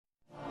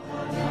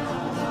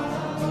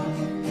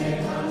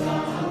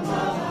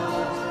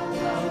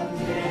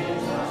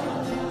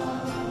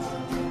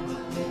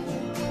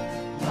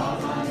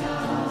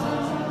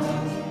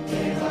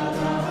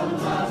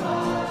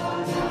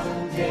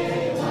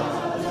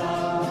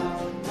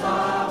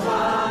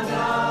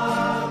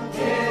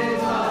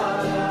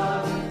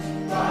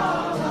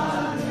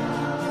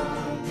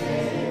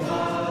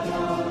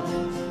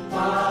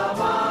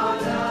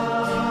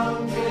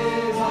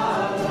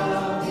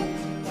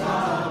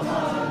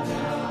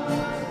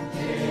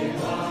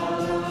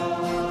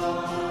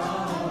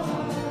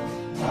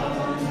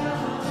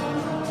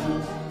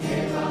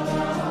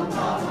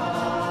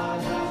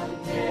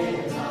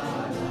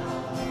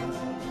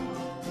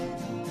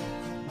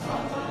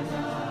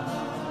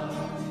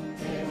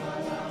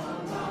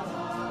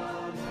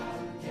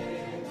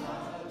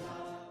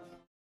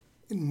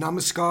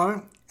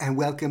Namaskar and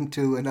welcome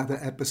to another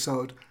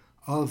episode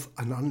of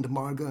Ananda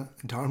Marga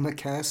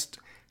Dharmacast,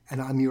 and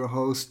I'm your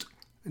host,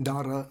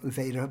 Dara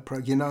Veda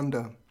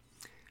Pragyananda.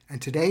 And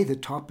today the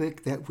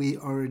topic that we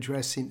are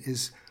addressing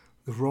is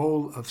the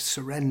role of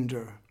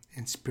surrender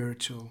in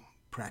spiritual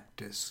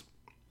practice.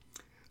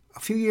 A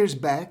few years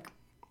back,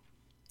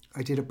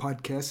 I did a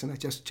podcast, and I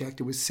just checked,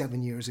 it was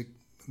 7 years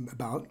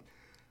about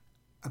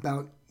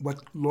what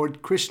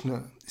Lord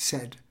Krishna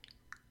said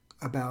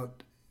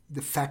about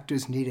the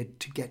factors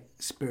needed to get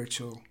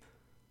spiritual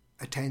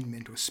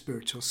attainment or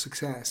spiritual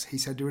success. He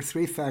said there were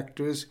three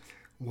factors.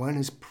 One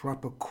is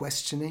proper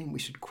questioning. We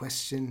should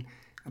question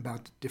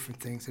about the different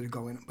things that are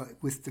going on, but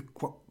with the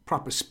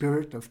proper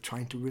spirit of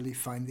trying to really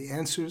find the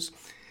answers.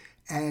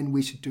 And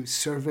we should do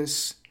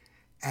service,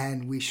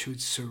 and we should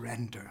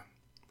surrender.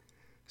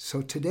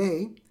 So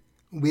today,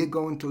 we're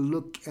going to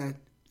look at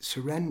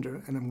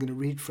surrender, and I'm going to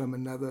read from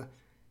another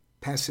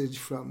passage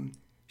from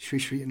Sri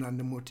Sri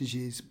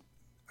Anandamurtiji's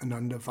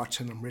Ananda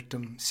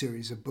Vachanamritam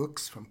series of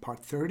books from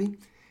part 30,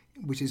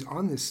 which is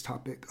on this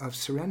topic of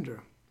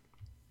surrender.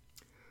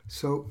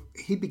 So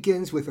he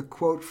begins with a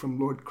quote from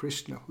Lord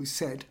Krishna, who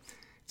said,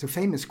 it's a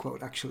famous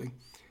quote actually,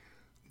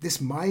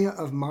 "This Maya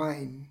of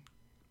mine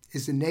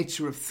is the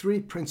nature of three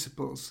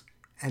principles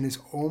and is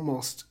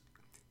almost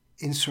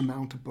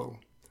insurmountable.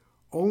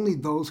 Only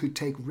those who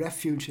take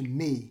refuge in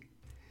me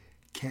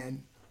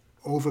can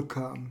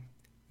overcome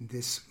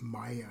this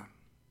Maya."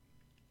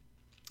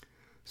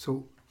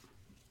 So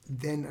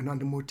then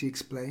Anandamurti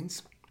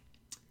explains,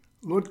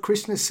 Lord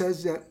Krishna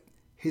says that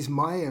his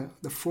Maya,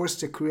 the force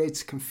that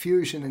creates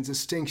confusion and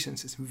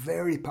distinctions, is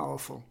very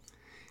powerful.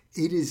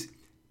 It is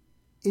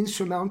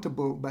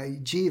insurmountable by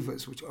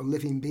jivas, which are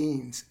living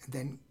beings. And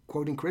then,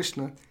 quoting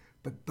Krishna,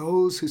 "But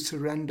those who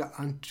surrender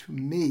unto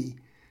me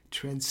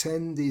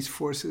transcend these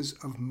forces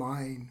of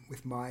mine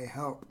with my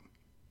help."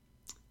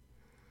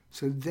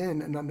 So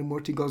then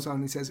Anandamurti goes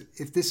on and says,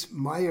 if this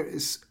Maya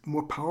is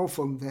more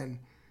powerful than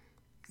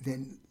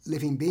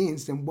living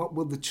beings, then what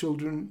will the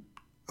children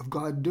of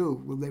God do?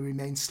 Will they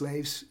remain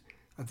slaves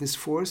of this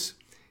force?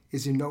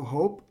 Is there no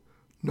hope?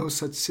 No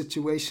such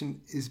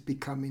situation is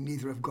becoming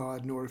neither of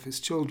God nor of his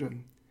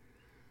children.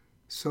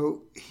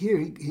 So here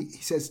he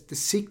says, the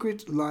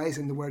secret lies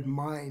in the word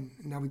mine.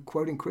 Now we're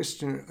quoting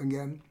Krishna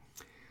again.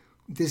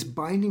 "This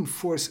binding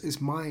force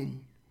is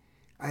mine.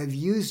 I have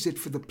used it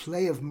for the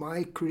play of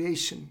my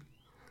creation.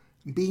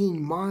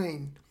 Being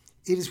mine,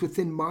 it is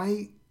within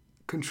my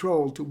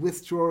control to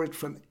withdraw it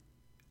from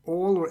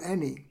all or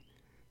any,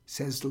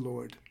 says the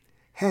Lord.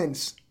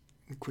 Hence,"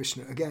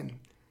 Krishna again,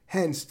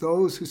 "hence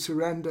those who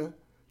surrender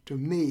to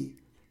me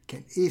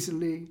can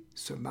easily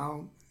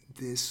surmount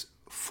this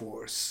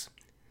force."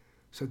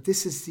 So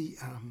this is the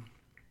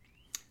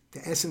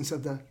essence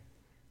of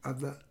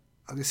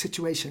the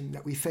situation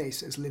that we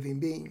face as living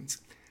beings.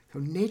 So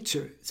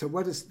nature. So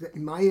what is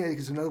Maya?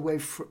 Is another way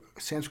for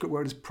Sanskrit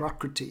word is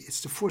prakriti.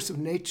 It's the force of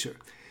nature.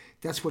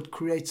 That's what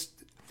creates.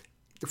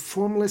 The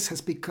formless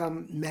has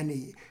become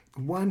many.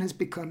 One has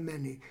become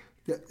many.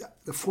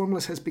 The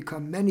formless has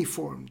become many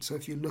formed. So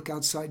if you look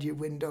outside your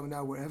window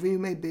now, wherever you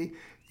may be,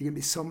 you're going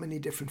to be so many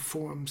different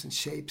forms and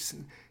shapes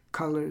and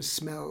colors,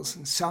 smells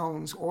and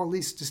sounds, all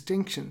these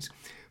distinctions.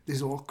 This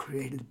is all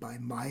created by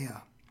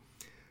Maya.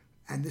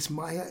 And this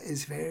Maya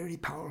is very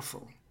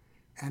powerful.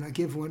 And I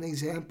give one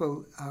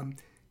example,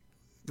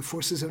 the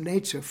forces of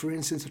nature. For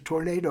instance, a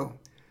tornado.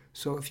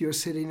 So if you're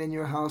sitting in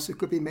your house, it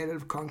could be made out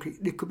of concrete,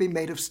 it could be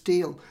made of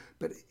steel,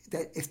 but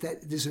if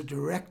there's a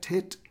direct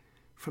hit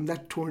from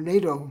that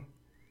tornado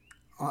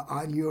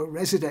on your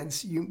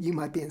residence, you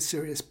might be in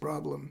serious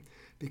problem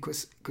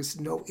because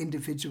no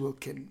individual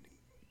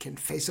can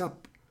face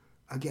up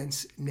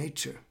against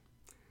nature.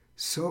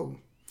 So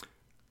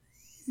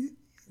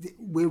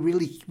we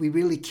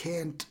really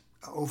can't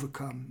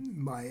overcome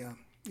Maya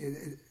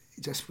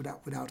just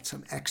without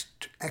some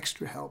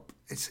extra help.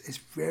 It's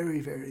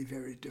very, very,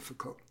 very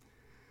difficult.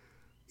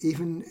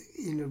 Even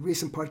in a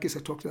recent podcast, I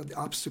talked about the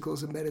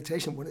obstacles of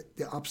meditation.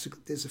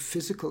 There's a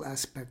physical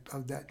aspect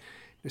of that.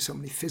 There's so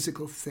many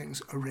physical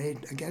things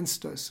arrayed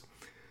against us.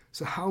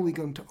 So how are we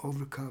going to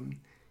overcome?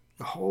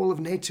 The whole of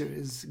nature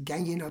is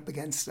ganging up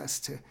against us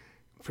to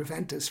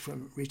prevent us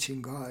from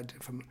reaching God,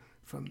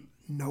 from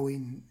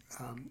knowing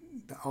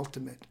the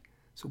ultimate.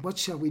 So what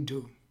shall we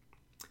do?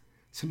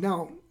 So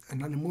now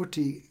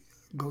Anandamurti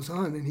goes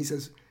on and he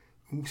says,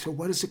 so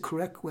what is the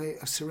correct way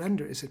of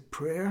surrender? Is it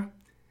prayer?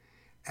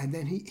 And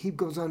then he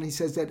goes on, he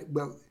says that,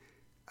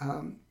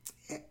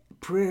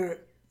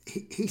 prayer,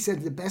 he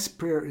said the best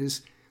prayer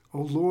is,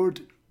 "O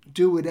Lord,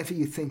 do whatever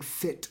you think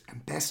fit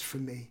and best for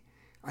me.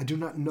 I do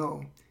not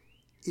know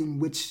in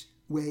which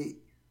way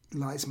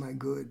lies my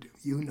good.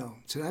 You know."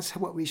 So that's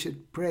what we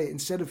should pray.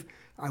 Instead of,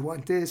 "I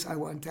want this, I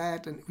want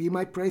that," and we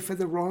might pray for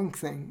the wrong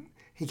thing.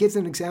 He gives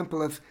an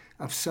example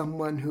of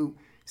someone who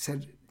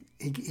said,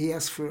 he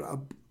asked for a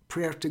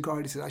prayer to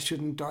God. He said, "I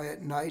shouldn't die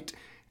at night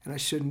and I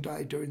shouldn't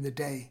die during the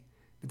day."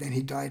 But then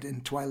he died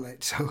in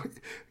twilight, so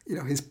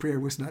his prayer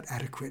was not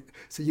adequate.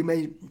 So you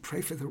may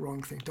pray for the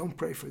wrong thing. Don't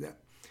pray for that.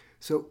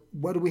 So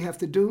what do we have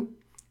to do?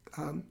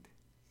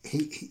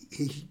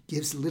 he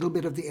gives a little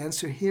bit of the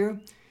answer here.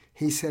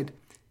 He said,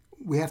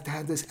 we have to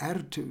have this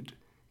attitude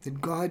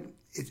that God,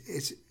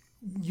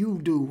 you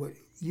do what,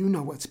 you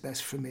know what's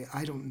best for me.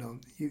 I don't know.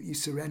 You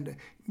surrender.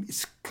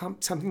 It's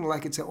something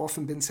like it's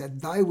often been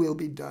said, thy will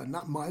be done,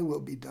 not my will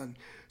be done.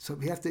 So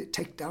we have to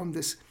take down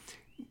this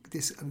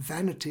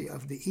vanity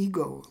of the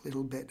ego a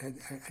little bit and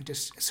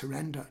just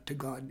surrender to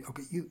God.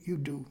 Okay, you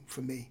do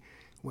for me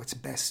what's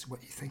best,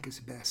 what you think is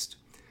best.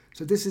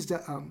 So this is the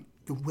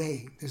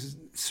way. This is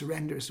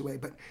surrender is the way.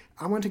 But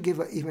I want to give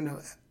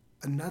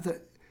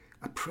another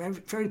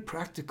very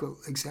practical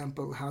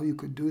example how you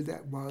could do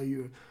that while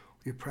you're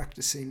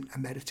practicing a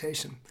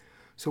meditation.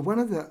 So one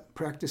of the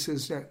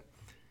practices that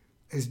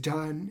is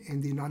done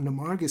in the Ananda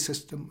Marga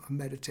system of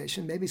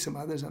meditation, maybe some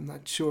others, I'm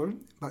not sure,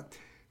 but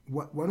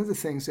one of the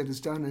things that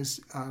is done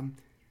is a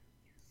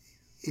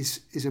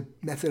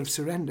method of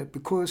surrender,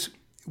 because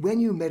when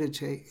you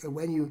meditate,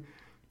 when you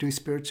do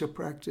spiritual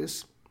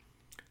practice,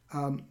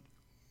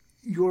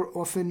 you're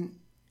often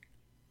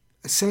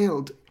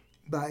assailed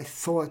by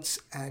thoughts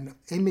and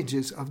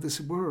images of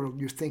this world.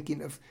 You're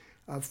thinking of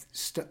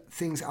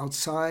things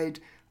outside,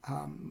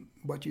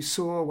 what you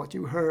saw, what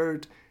you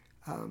heard,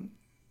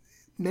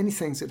 many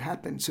things that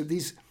happen. So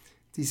these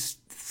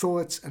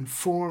thoughts and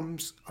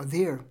forms are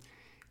there.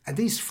 And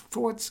these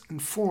thoughts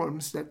and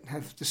forms that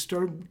have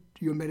disturbed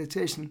your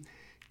meditation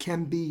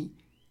can be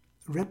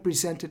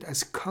represented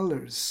as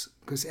colors,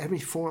 because every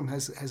form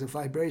has a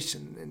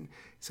vibration. And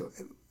so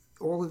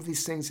all of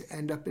these things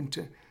end up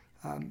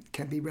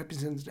can be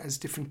represented as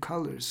different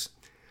colors.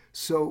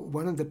 So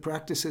one of the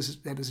practices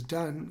that is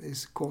done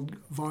is called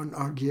Varn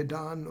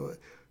Argyadan or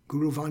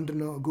Guru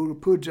Vandana or Guru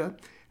Puja,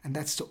 and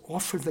that's to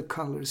offer the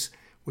colors,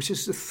 which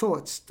is the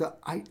thoughts, the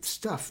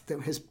stuff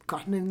that has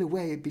gotten in the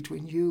way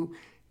between you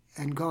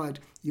and God.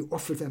 You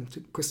offer them to,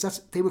 because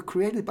they were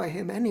created by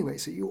Him anyway,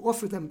 so you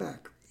offer them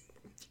back.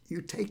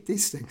 You take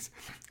these things,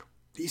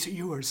 these are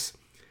yours.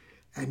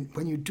 And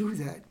when you do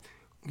that,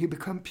 you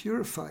become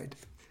purified.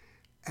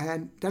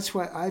 And that's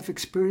why I've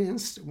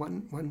experienced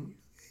one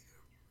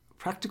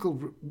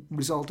practical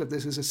result of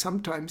this is that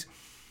sometimes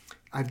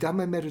I've done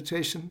my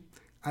meditation,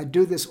 I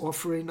do this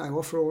offering, I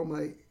offer all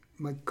my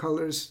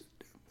colors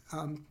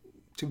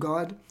to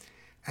God,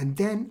 and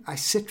then I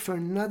sit for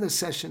another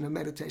session of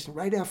meditation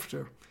right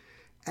after.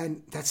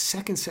 And that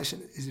second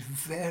session is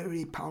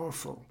very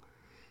powerful,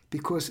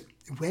 because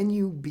when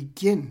you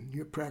begin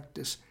your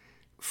practice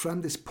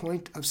from this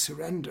point of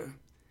surrender,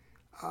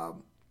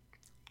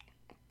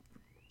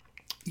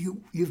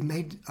 you've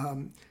made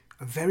a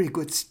very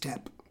good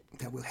step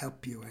that will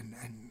help you, and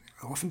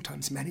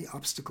oftentimes many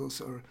obstacles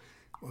are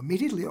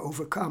immediately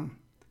overcome.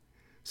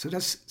 So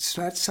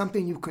that's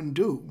something you can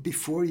do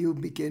before you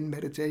begin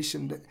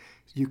meditation. That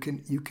you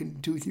can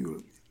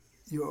do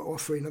your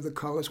offering of the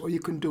colors, or you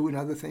can do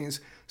another thing is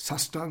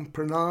Sastang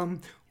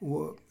Pranam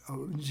or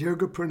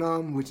Jirga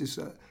Pranam, which is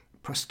a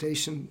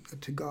prostration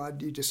to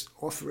God. You just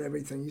offer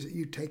everything.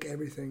 You take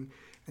everything,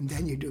 and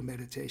then you do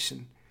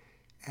meditation.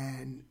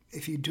 And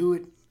if you do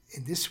it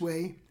in this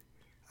way,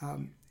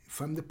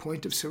 from the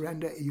point of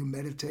surrender, you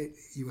meditate,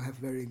 you have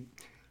very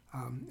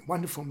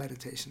wonderful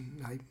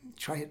meditation. I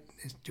try it,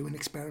 do an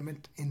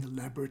experiment in the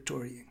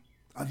laboratory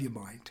of your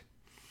mind.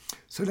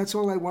 So that's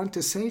all I want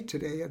to say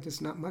today. There's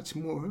not much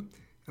more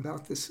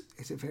about this.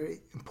 It's a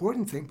very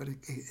important thing, but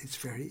it's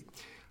very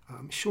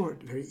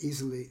short, very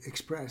easily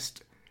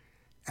expressed.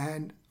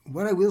 And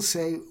what I will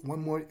say,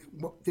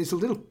 there's a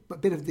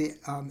bit of the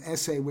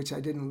essay which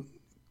I didn't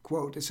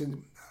quote. It's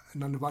in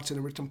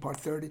Anandavachanamritam Part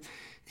 30.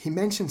 He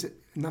mentions it,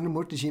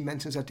 Nandamurtiji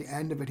mentions at the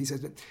end of it, he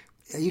says that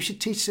you should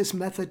teach this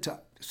method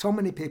to so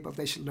many people.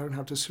 They should learn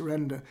how to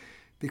surrender,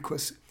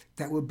 because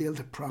that will build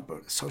a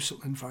proper social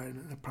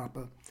environment, a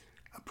proper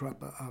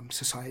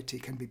society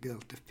can be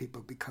built if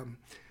people become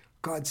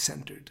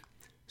God-centered.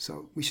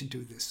 So we should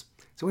do this.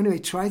 So anyway,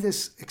 try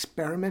this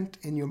experiment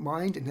in your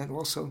mind, and then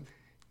also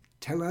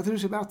tell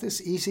others about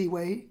this easy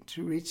way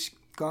to reach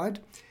God.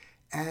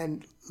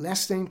 And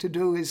last thing to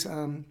do is,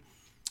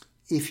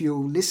 if you're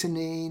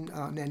listening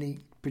on any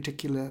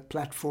particular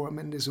platform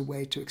and there's a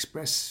way to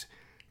express,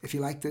 if you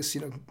like this,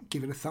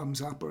 give it a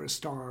thumbs up or a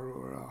star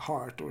or a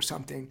heart or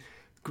something,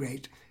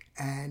 great.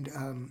 And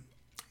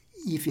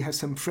if you have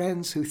some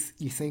friends who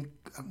you think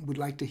would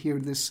like to hear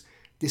this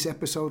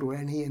episode or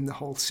any in the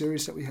whole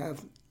series that we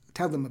have,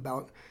 tell them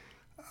about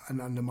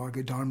Ananda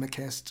Marga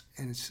Dharmacast,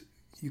 and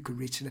you could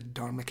reach it at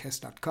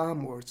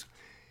dharmacast.com, or it's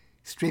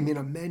streaming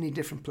on many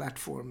different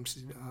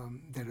platforms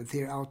that are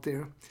there out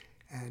there.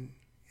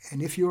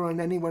 And if you're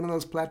on any one of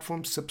those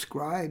platforms,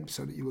 subscribe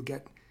so that you will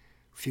get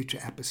future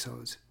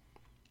episodes.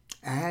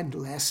 And the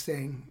last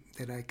thing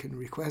that I can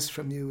request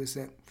from you is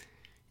that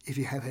if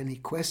you have any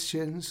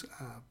questions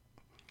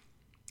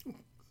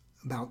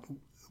about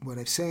what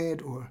I've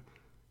said, or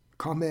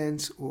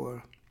comments,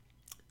 or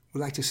would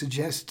like to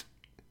suggest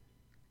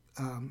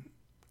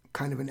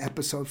kind of an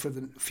episode for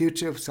the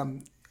future of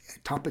some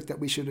topic that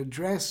we should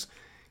address,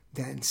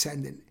 then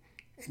send an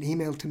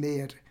email to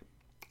me at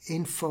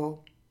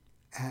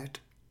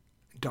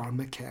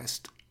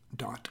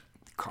info@dharmacast.com.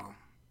 gmail.com.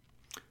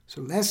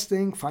 So last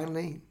thing,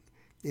 finally,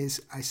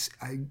 is I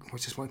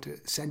just want to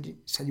send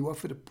you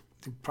off with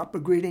the proper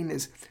greeting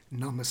is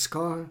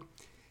Namaskar,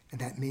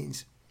 and that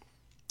means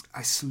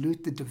I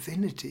salute the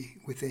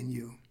divinity within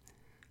you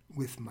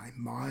with my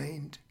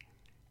mind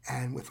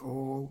and with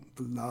all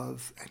the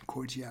love and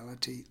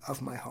cordiality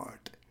of my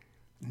heart.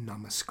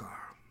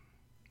 Namaskar.